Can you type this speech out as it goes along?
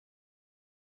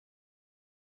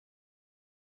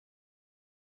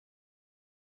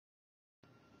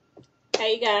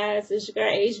Hey guys, it's your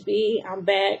girl HB. I'm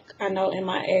back. I know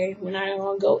MIA. We're not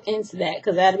going to go into that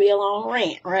because that'll be a long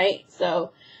rant, right?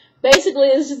 So basically,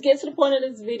 let's just get to the point of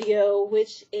this video,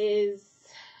 which is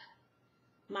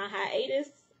my hiatus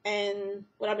and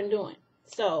what I've been doing.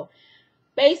 So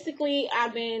basically,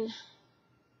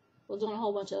 was doing a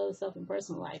whole bunch of other stuff in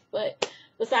personal life, but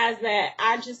besides that,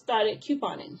 I just started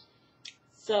couponing.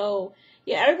 So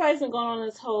yeah, everybody's been going on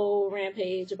this whole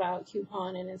rampage about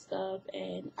couponing and stuff,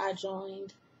 and I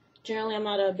joined. Generally, I'm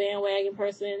not a bandwagon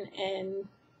person, and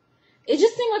it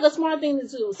just seemed like a smart thing to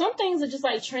do. Some things are just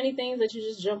like trendy things that you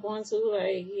just jump onto,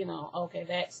 like, okay,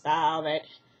 that style, that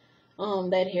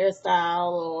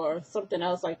hairstyle, or something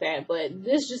else like that. But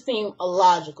this just seemed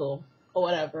illogical or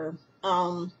whatever.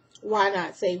 Why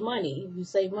not save money? If you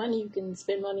save money, you can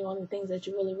spend money on the things that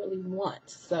you really, really want.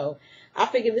 So I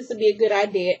figured this would be a good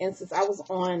idea. And since I was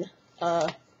on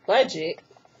a budget,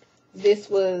 this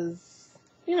was,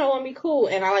 going to be cool.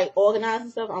 And I like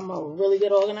organizing stuff. I'm a really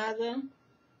good organizer.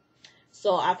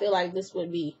 So I feel like this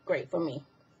would be great for me.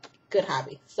 Good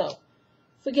hobby. So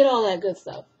forget all that good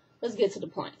stuff. Let's get to the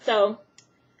point. So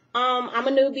I'm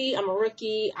a newbie. I'm a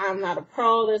rookie. I'm not a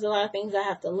pro. There's a lot of things I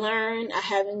have to learn. I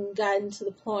haven't gotten to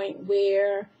the point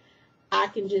where I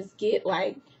can just get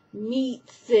like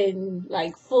meats and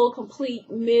like full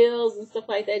complete meals and stuff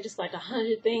like that. Just like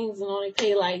 100 things and only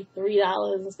pay like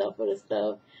 $3 and stuff for the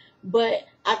stuff. But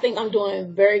I think I'm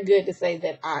doing very good to say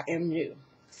that I am new.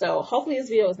 So hopefully this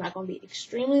video is not going to be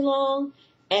extremely long.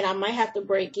 And I might have to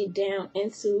break it down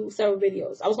into several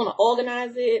videos. I was going to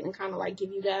organize it and kind of like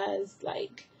give you guys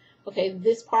like, okay,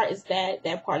 this part is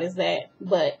that part is that.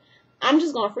 But I'm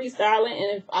just going to freestyle it.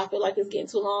 And if I feel like it's getting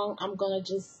too long, I'm going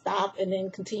to just stop and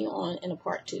then continue on in a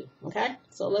part 2. Okay?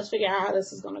 So let's figure out how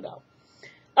this is going to go.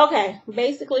 Okay.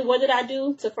 Basically, what did I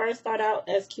do to first start out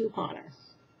as couponer?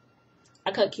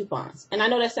 I cut coupons. And I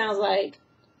know that sounds like,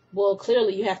 well,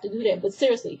 clearly you have to do that. But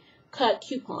seriously, cut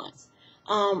coupons.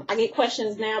 I get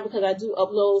questions now because I do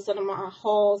upload some of my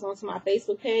hauls onto my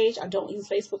Facebook page. I don't use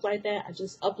Facebook like that. I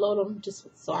just upload them just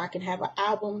so I can have an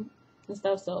album and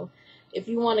stuff. So if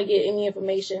you want to get any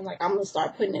information, like I'm going to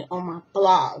start putting it on my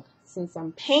blog. Since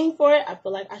I'm paying for it, I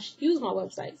feel like I should use my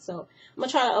website. So I'm going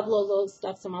to try to upload those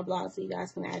stuff to my blog so you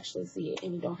guys can actually see it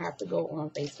and you don't have to go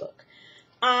on Facebook.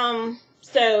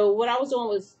 So what I was doing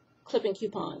was clipping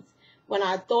coupons. When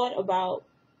I thought about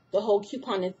the whole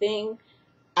couponing thing,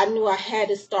 I knew I had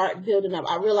to start building up.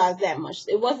 I realized that much.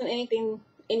 It wasn't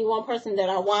any one person that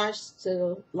I watched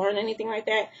to learn anything like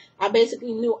that. I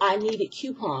basically knew I needed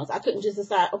coupons. I couldn't just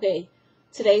decide, okay,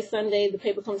 today's Sunday, the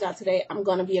paper comes out today, I'm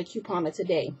going to be a couponer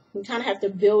today. You kind of have to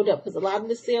build up because a lot of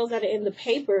the sales that are in the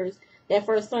papers that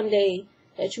first Sunday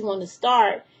that you want to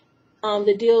start,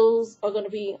 the deals are going to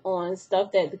be on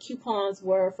stuff that the coupons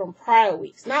were from prior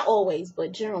weeks. Not always,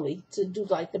 but generally to do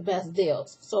like the best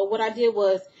deals. So what I did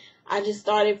was I just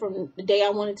started from the day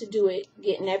I wanted to do it,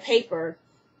 getting that paper,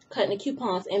 cutting the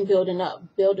coupons, and building up.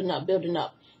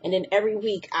 And then every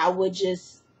week I would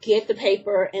just get the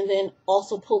paper and then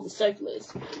also pull the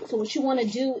circulars. So what you want to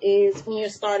do is when you're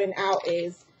starting out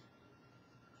is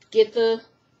get the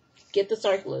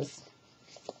circulars,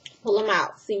 pull them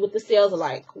out, see what the sales are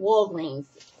like. Walgreens,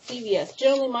 CVS.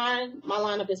 Generally my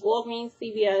lineup is Walgreens,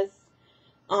 CVS.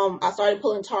 I started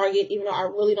pulling Target, even though I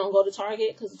really don't go to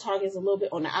Target because Target is a little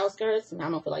bit on the outskirts and I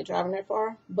don't feel like driving that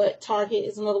far. But Target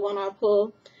is another one I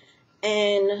pull.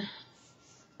 And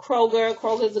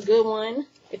Kroger is a good one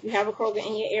if you have a Kroger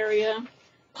in your area.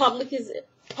 Publix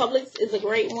is a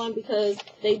great one because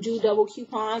they do double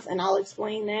coupons, and I'll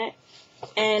explain that.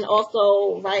 And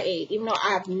also Rite Aid. Even though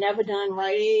I've never done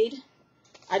Rite Aid,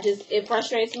 it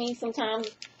frustrates me sometimes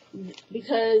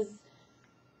because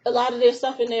a lot of their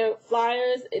stuff in their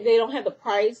flyers, they don't have the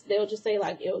price. They'll just say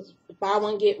like it was buy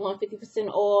one get one 50%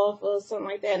 off or something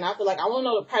like that. And I feel like I want to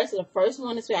know the price of the first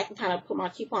one this way I can kind of put my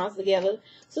coupons together.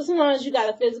 So sometimes you got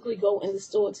to physically go in the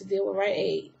store to deal with Rite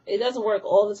Aid. It doesn't work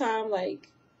all the time. Like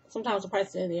sometimes the price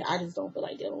is in there. I just don't feel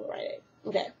like dealing with Rite Aid.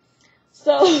 Okay.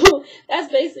 So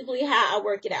that's basically how I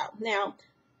work it out. Now,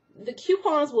 the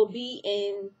coupons will be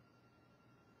in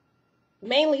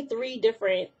mainly 3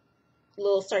 different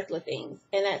little circular things,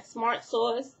 and that's Smart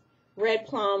Sauce, Red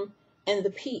Plum, and the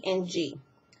P&G.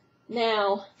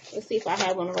 Now, let's see if I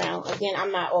have one around. Again,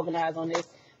 I'm not organized on this,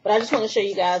 but I just want to show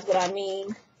you guys what I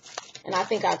mean, and I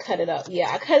think I cut it up.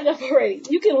 Yeah, I cut it up already.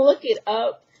 You can look it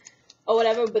up or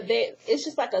whatever, but it's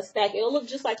just like a stack. It'll look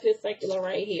just like this circular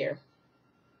right here,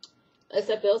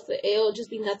 except it'll just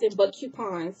be nothing but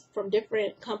coupons from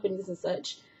different companies and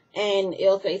such, and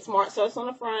it'll say Smart Sauce on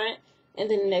the front, and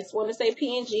then the next one to say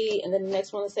P&G, and then the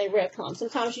next one to say Red Plum.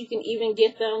 Sometimes you can even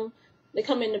get them They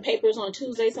come in the papers on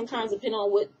Tuesday sometimes, depending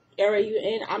on what area you're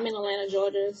in. I'm in Atlanta,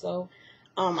 Georgia, so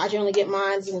I generally get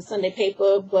mine in the Sunday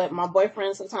paper, but my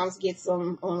boyfriend sometimes gets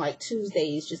them on like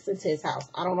Tuesdays just sent to his house.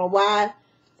 I don't know why. I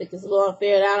think it's a little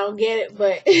unfair that I don't get it,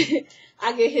 but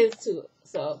I get his too,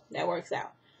 so that works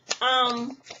out.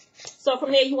 So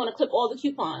from there, you want to clip all the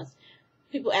coupons.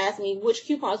 People ask me, which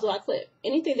coupons do I clip?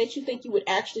 Anything that you think you would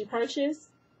actually purchase,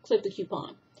 clip the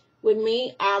coupon. With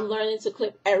me, I'm learning to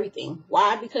clip everything.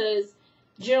 Why? Because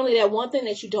generally that one thing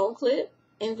that you don't clip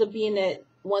ends up being that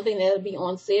one thing that'll be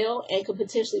on sale and could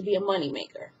potentially be a money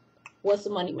maker. What's a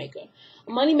money maker?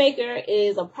 A money maker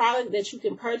is a product that you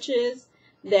can purchase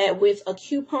that with a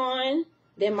coupon,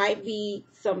 there might be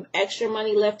some extra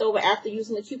money left over after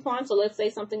using the coupon. So let's say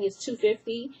something is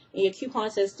 $2.50 and your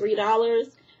coupon says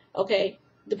 $3. Okay,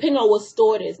 depending on what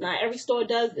store it is. Not every store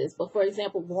does this, but for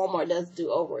example, Walmart does do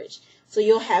overage. So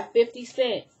you'll have 50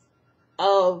 cents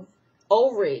of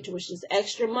overage, which is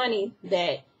extra money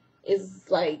that is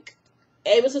like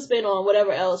able to spend on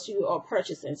whatever else you are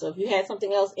purchasing. So if you had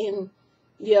something else in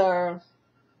your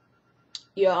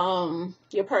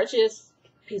purchase,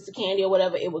 piece of candy or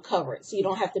whatever, it would cover it. So you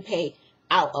don't have to pay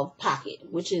out of pocket,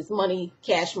 which is money,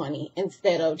 cash money,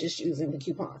 instead of just using the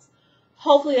coupons.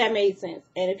 Hopefully that made sense.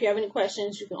 And if you have any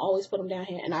questions, you can always put them down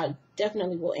here and I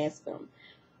definitely will answer them.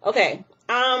 Okay.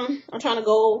 I'm trying to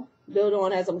go build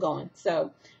on as I'm going.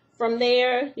 So from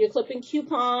there, you're clipping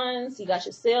coupons, you got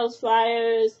your sales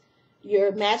flyers,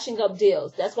 you're matching up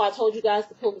deals. That's why I told you guys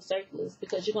to pull the circulars,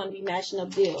 because you're going to be matching up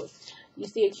deals. You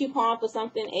see a coupon for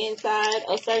something inside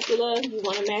a circular, you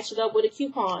want to match it up with a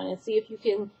coupon and see if you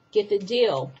can get the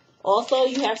deal. Also,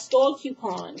 you have store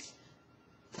coupons.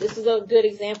 This is a good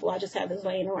example. I just have this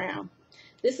laying around.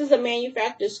 This is a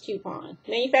manufacturer's coupon.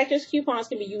 Manufacturer's coupons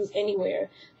can be used anywhere.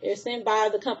 They're sent by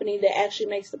the company that actually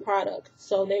makes the product.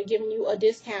 So they're giving you a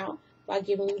discount by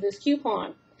giving you this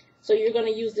coupon. So you're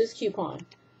going to use this coupon.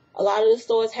 A lot of the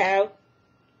stores have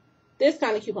this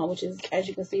kind of coupon, which is, as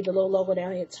you can see, the little logo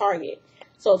down here, Target.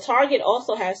 So Target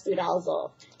also has $3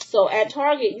 off. So at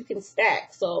Target, you can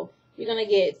stack. So you're going to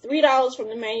get $3 from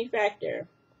the manufacturer.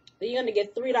 Then you're going to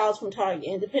get $3 from Target.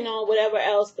 And depending on whatever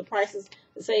else the price is,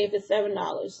 say if it's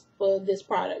 $7 for this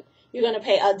product, you're going to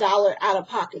pay $1 out of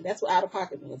pocket. That's what out of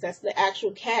pocket means. That's the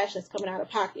actual cash that's coming out of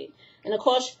pocket. And of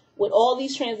course, with all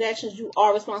these transactions, you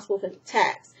are responsible for the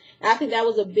tax. And I think that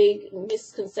was a big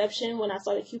misconception when I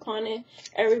started couponing.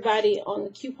 Everybody on the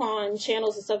coupon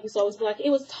channels and stuff used to always be like, it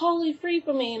was totally free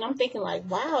for me. And I'm thinking like,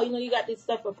 wow, you got this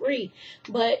stuff for free.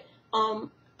 But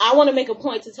I want to make a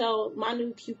point to tell my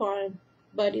new coupon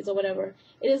buddies or whatever,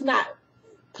 it is not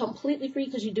completely free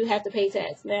because you do have to pay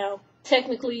tax. Now,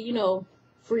 technically,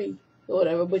 free or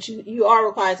whatever, but you are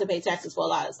required to pay taxes for a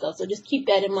lot of stuff. So just keep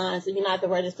that in mind so you're not at the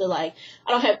register like,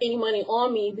 I don't have any money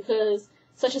on me because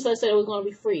such and such said it was going to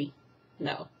be free.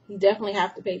 No, you definitely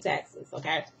have to pay taxes,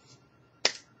 okay?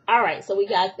 All right, so we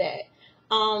got that.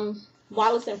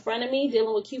 While it's in front of me,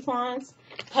 dealing with coupons,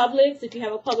 Publix, if you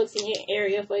have a Publix in your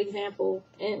area, for example,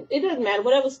 and it doesn't matter,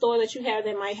 whatever store that you have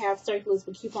that might have circulars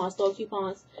with coupons, store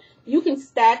coupons, you can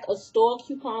stack a store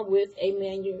coupon with a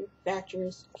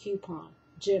manufacturer's coupon,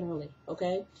 generally,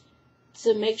 okay?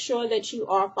 To make sure that you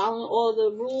are following all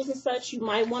the rules and such, you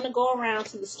might want to go around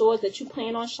to the stores that you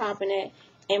plan on shopping at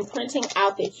and printing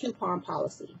out their coupon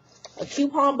policy. A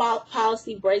coupon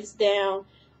policy breaks down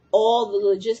all the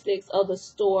logistics of the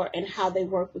store and how they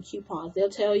work with coupons. They'll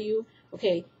tell you,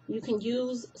 okay, you can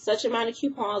use such amount of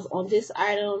coupons on this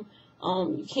item.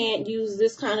 You can't use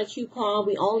this kind of coupon.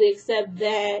 We only accept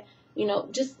that.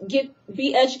 Just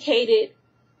be educated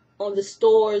on the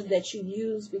stores that you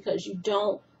use, because you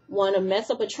don't want to mess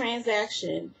up a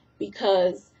transaction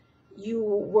because you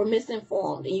were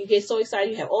misinformed and you get so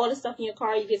excited. You have all this stuff in your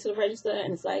car. You get to the register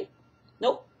and it's like,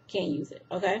 nope. Can't use it,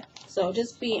 okay? So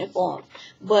just be informed.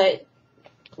 But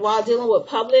while dealing with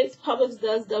Publix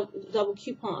does double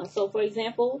coupons. So for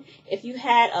example, if you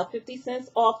had a 50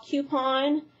 cents off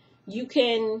coupon, you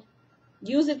can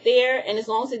use it there, and as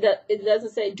long as it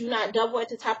doesn't say do not double at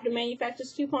the top of the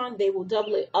manufacturer's coupon, they will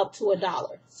double it up to $1.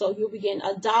 So you'll be getting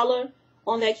 $1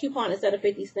 on that coupon instead of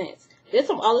 50 cents. There's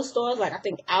some other stores, like I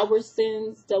think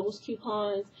Albertsons doubles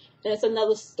coupons. That's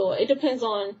another store. It depends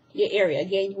on your area.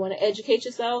 Again, you want to educate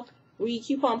yourself, read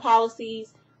coupon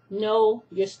policies, know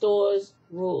your store's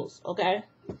rules, okay?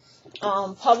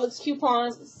 Publix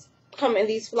coupons come in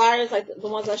these flyers, like the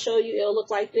ones I showed you. It'll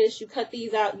look like this. You cut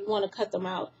these out. You want to cut them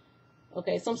out.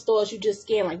 Okay, some stores you just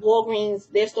scan, like Walgreens,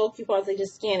 their store coupons, they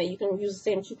just scan it. You can use the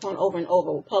same coupon over and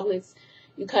over. With Publix,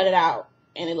 you cut it out,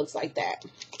 and it looks like that.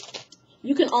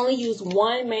 You can only use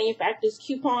one manufacturer's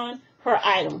coupon per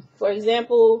item. For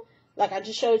example, like I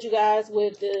just showed you guys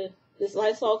with the this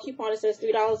Lysol coupon that says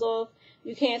 $3 off,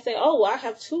 you can't say, oh, well, I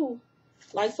have 2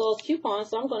 Lysol coupons,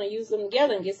 so I'm going to use them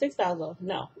together and get $6 off.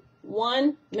 No.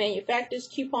 1 manufacturer's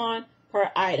coupon per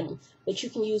item. But you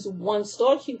can use 1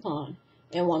 store coupon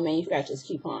and 1 manufacturer's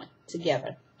coupon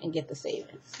together and get the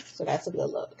savings. So that's a good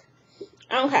look.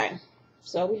 Okay.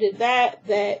 So we did that.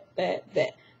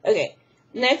 Okay.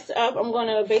 Next up, I'm going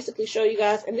to basically show you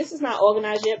guys, and this is not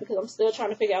organized yet because I'm still trying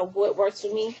to figure out what works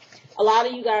for me. A lot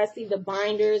of you guys see the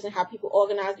binders and how people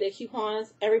organize their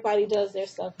coupons. Everybody does their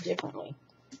stuff differently.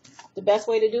 The best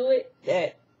way to do it,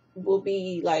 that will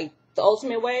be like the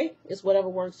ultimate way, is whatever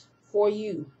works for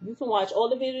you. You can watch all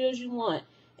the videos you want,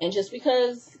 and just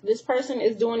because this person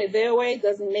is doing it their way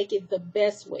doesn't make it the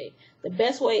best way. The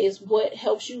best way is what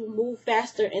helps you move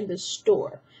faster in the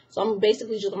store. So I'm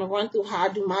basically just going to run through how I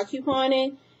do my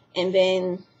couponing, and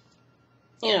then,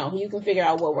 you know, you can figure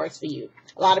out what works for you.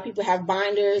 A lot of people have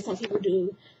binders. Some people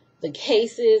do the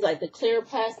cases, like the clear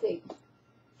plastic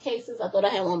cases. I thought I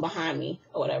had one behind me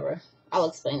or whatever. I'll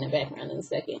explain the background in a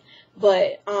second.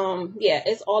 But, yeah,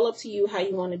 it's all up to you how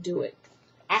you want to do it.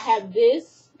 I have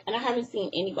this, and I haven't seen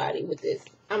anybody with this.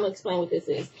 I'm going to explain what this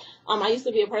is. I used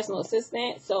to be a personal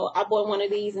assistant, so I bought one of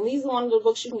these. And these are one of the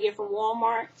books you can get from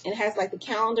Walmart. And it has, like, the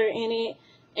calendar in it.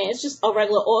 And it's just a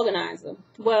regular organizer.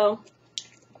 Well,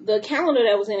 the calendar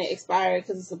that was in it expired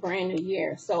because it's a brand new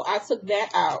year. So I took that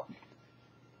out.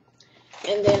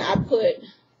 And then I put...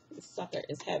 This sucker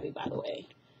is heavy, by the way.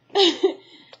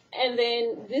 And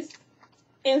then this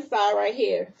inside right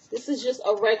here. This is just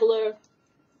a regular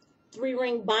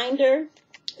 3-ring binder.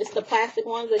 It's the plastic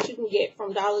ones that you can get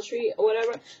from Dollar Tree or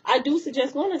whatever. I do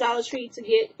suggest going to Dollar Tree to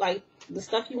get, like, the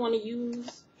stuff you want to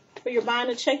use for your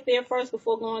binder. Check there first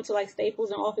before going to, like, Staples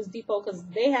and Office Depot, because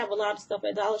they have a lot of stuff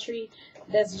at Dollar Tree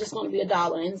that's just going to be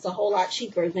 $1, and it's a whole lot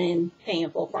cheaper than paying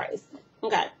full price.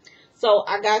 Okay, so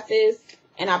I got this,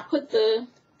 and I put the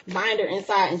binder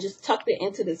inside and just tucked it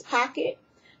into this pocket.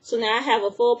 So now I have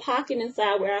a full pocket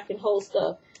inside where I can hold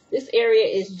stuff. This area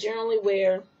is generally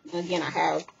where, again,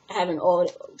 I haven't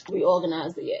all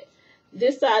reorganized it yet.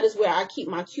 This side is where I keep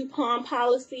my coupon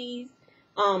policies.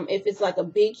 If it's like a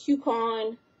big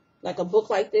coupon, like a book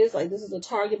like this is a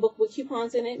Target book with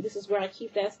coupons in it. This is where I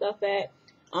keep that stuff at.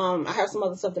 I have some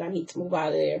other stuff that I need to move out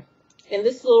of there. And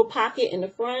this little pocket in the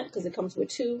front, because it comes with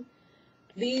 2.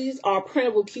 These are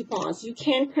printable coupons. You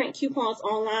can print coupons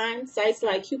online. Sites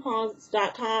like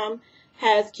coupons.com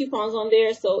has coupons on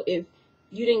there. So if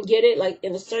you didn't get it like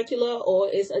in a circular or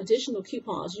it's additional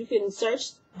coupons, you can search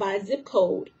by zip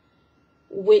code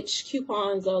which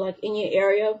coupons are like in your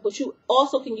area. But you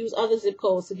also can use other zip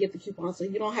codes to get the coupons, so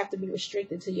you don't have to be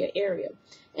restricted to your area.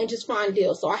 And just find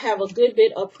deals. So I have a good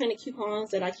bit of printed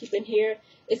coupons that I keep in here.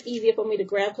 It's easier for me to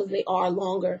grab because they are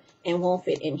longer and won't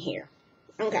fit in here.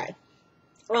 Okay.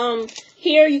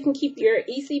 Here you can keep your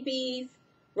ECBs,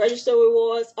 register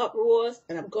rewards, up rewards,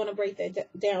 and I'm going to break that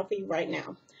down for you right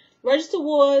now. Register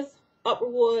rewards, up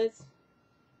rewards,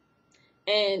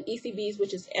 and ECBs,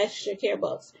 which is extra care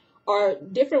bucks, are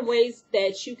different ways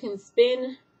that you can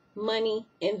spend money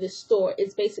in the store.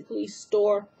 It's basically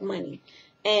store money.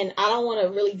 And I don't want to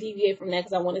really deviate from that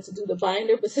because I wanted to do the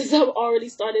binder, but since I've already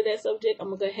started that subject, I'm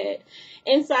going to go ahead.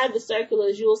 Inside the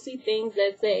circulars, you'll see things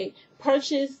that say,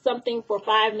 purchase something for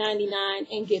 $5.99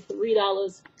 and get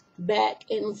 $3 back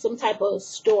in some type of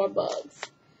store bugs.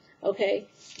 Okay?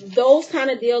 Those kind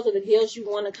of deals are the deals you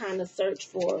want to kind of search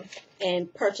for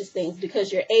and purchase things,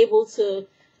 because you're able to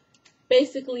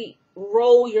basically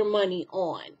roll your money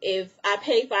on. If I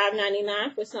pay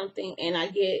 $5.99 for something and I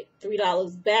get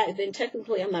 $3 back, then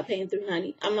technically I'm not paying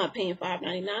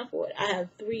 $5.99 for it. I have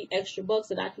 $3 extra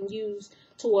that I can use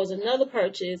towards another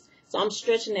purchase, so I'm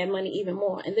stretching that money even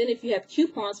more. And then if you have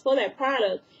coupons for that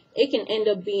product, it can end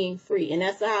up being free, and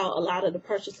that's how a lot of the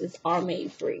purchases are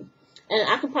made free. And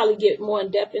I can probably get more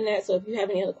in depth in that, so if you have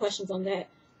any other questions on that,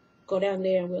 go down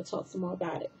there and we'll talk some more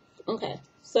about it. Okay,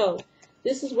 so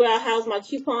this is where I house my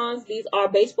coupons. These are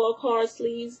baseball card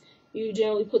sleeves. You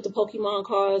generally put the Pokemon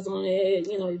cards on it,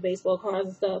 you know, your baseball cards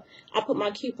and stuff. I put my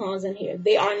coupons in here.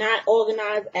 They are not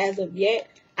organized as of yet.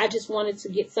 I just wanted to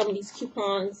get some of these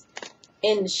coupons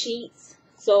in the sheets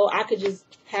so I could just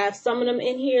have some of them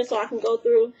in here so I can go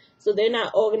through. So they're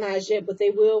not organized yet, but they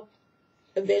will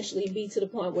eventually be to the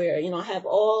point where, you know, I have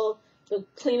all the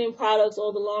cleaning products,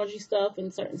 all the laundry stuff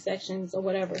in certain sections or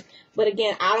whatever. But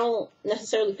again, I don't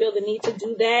necessarily feel the need to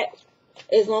do that.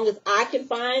 As long as I can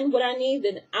find what I need,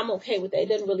 then I'm okay with that. It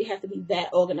doesn't really have to be that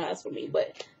organized for me.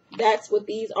 But that's what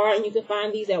these are, and you can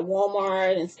find these at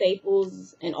Walmart and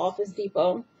Staples and Office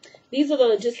Depot. These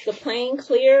are just the plain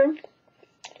clear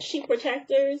sheet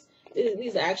protectors.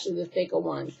 These are actually the thicker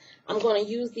ones. I'm going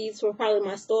to use these for probably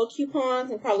my store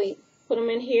coupons and probably put them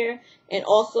in here. And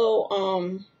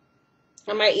also,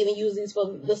 I might even use these for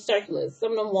the circulars.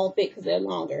 Some of them won't fit because they're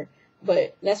longer,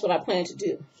 but that's what I plan to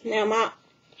do. Now, my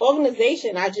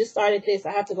organization, I just started this.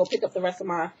 I have to go pick up the rest of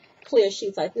my clear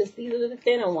sheets like this. These are the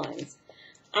thinner ones.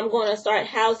 I'm going to start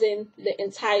housing the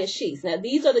entire sheets. Now,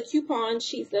 these are the coupon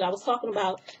sheets that I was talking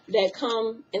about that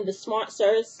come in the Smart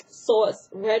Source,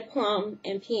 Red Plum,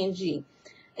 and PNG.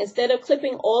 Instead of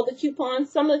clipping all the coupons,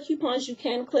 some of the coupons you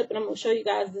can clip, and I'm going to show you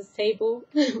guys this table.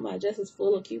 My desk is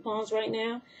full of coupons right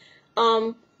now.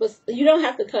 But you don't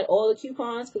have to cut all the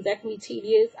coupons because that can be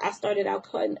tedious. I started out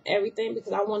cutting everything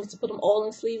because I wanted to put them all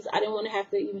in sleeves. I didn't want to have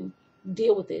to even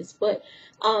deal with this. But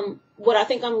what I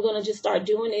think I'm going to just start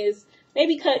doing is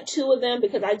maybe cut 2 of them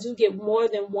because I do get more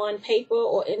than one paper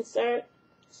or insert.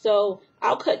 So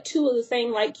I'll cut 2 of the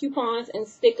same like coupons and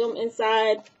stick them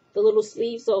inside the little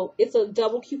sleeve. So it's a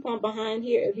double coupon behind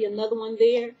here. It'll be another one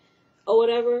there or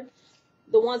whatever.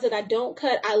 The ones that I don't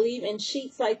cut, I leave in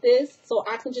sheets like this. So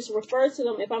I can just refer to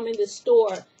them if I'm in the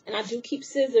store. And I do keep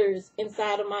scissors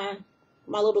inside of my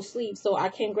little sleeve. So I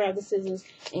can grab the scissors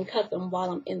and cut them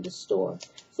while I'm in the store.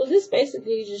 So this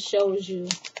basically just shows you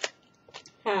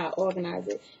how I organize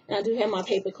it. And I do have my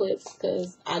paper clips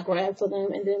because I grab for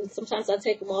them. And then sometimes I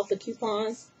take them off the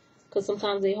coupons because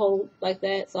sometimes they hold like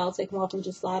that. So I'll take them off and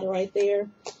just slide it right there.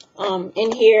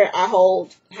 In here, I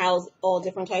house all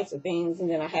different types of things.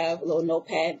 And then I have a little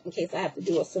notepad in case I have to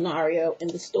do a scenario in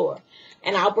the store.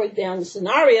 And I'll break down the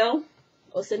scenario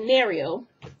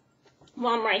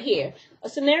while I'm right here. A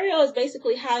scenario is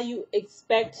basically how you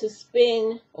expect to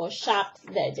spend or shop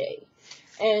that day.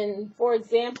 And for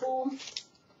example, I'm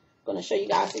going to show you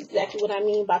guys exactly what I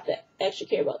mean about the extra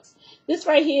care bucks. This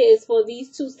right here is for these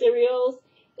 2 cereals.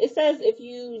 It says if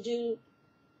you do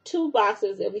 2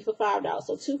 boxes, it'll be for $5.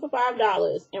 So 2 for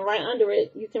 $5. And right under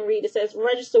it, you can read, it says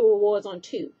register rewards on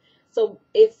 2. So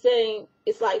it's saying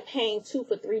it's like paying 2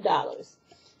 for $3.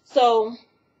 So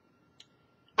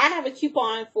I have a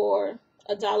coupon for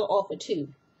 $1 off for 2.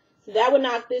 So that would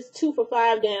knock this 2 for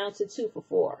 $5 down to 2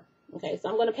 for $4. Okay, so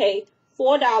I'm going to pay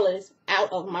 $4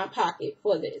 out of my pocket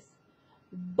for this.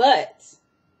 But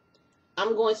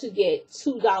I'm going to get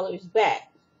 $2 back.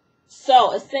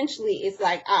 So essentially, it's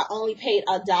like I only paid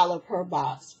 $1 per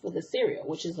box for the cereal,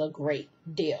 which is a great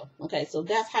deal. Okay, so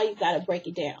that's how you got to break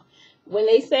it down. When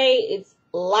they say it's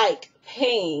like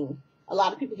paying, a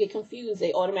lot of people get confused.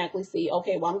 They automatically see,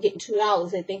 okay, well, I'm getting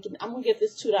 $2. They're thinking, I'm going to get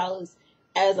this $2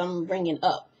 as I'm bringing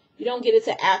up. You don't get it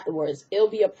to afterwards. It'll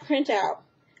be a printout,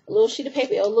 a little sheet of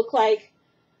paper. It'll look like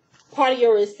part of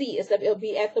your receipt, except it'll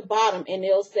be at the bottom, and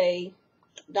it'll say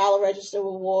dollar register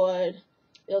reward.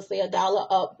 It'll say $1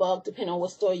 up, buck, depending on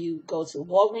what store you go to.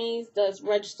 Walgreens does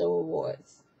register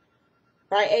rewards.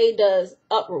 Rite Aid does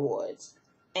up rewards.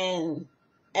 And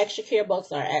extra care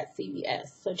bucks are at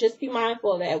CVS. So just be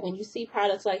mindful of that. When you see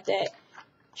products like that,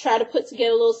 try to put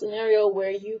together a little scenario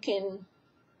where you can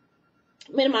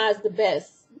minimize the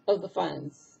best of the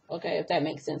funds. Okay, if that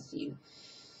makes sense to you.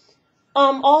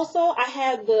 Also, I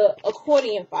have the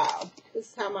accordion file. This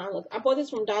is how mine looks. I bought this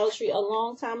from Dollar Tree a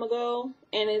long time ago,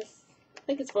 and I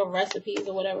think it's for recipes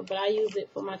or whatever, but I use it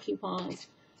for my coupons.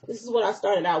 This is what I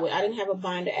started out with. I didn't have a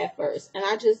binder at first, and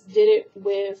I just did it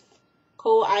with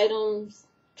cold items,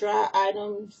 dry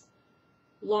items,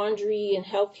 laundry, and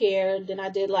healthcare. Then I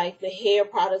did like the hair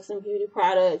products and beauty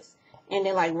products, and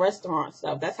then like restaurant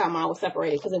stuff. That's how mine was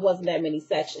separated because it wasn't that many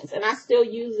sections. And I still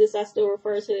use this. I still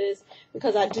refer to this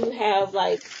because I do have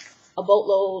like a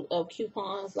boatload of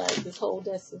coupons. Like this whole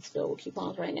desk is filled with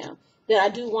coupons right now that I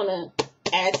do want to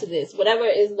add to this. Whatever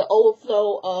is the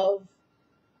overflow of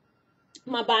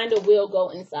my binder will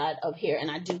go inside of here.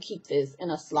 And I do keep this in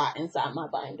a slot inside my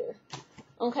binder.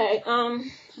 Okay, I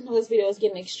know this video is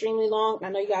getting extremely long. I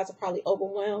know you guys are probably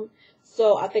overwhelmed.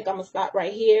 So I think I'm going to stop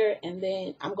right here, and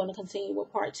then I'm going to continue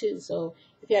with part 2. So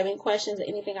if you have any questions or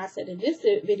anything I said in this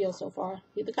video so far,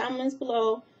 leave the comments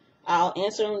below. I'll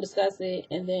answer them, discuss it,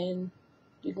 and then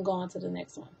you can go on to the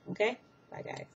next one. Okay? Bye, guys.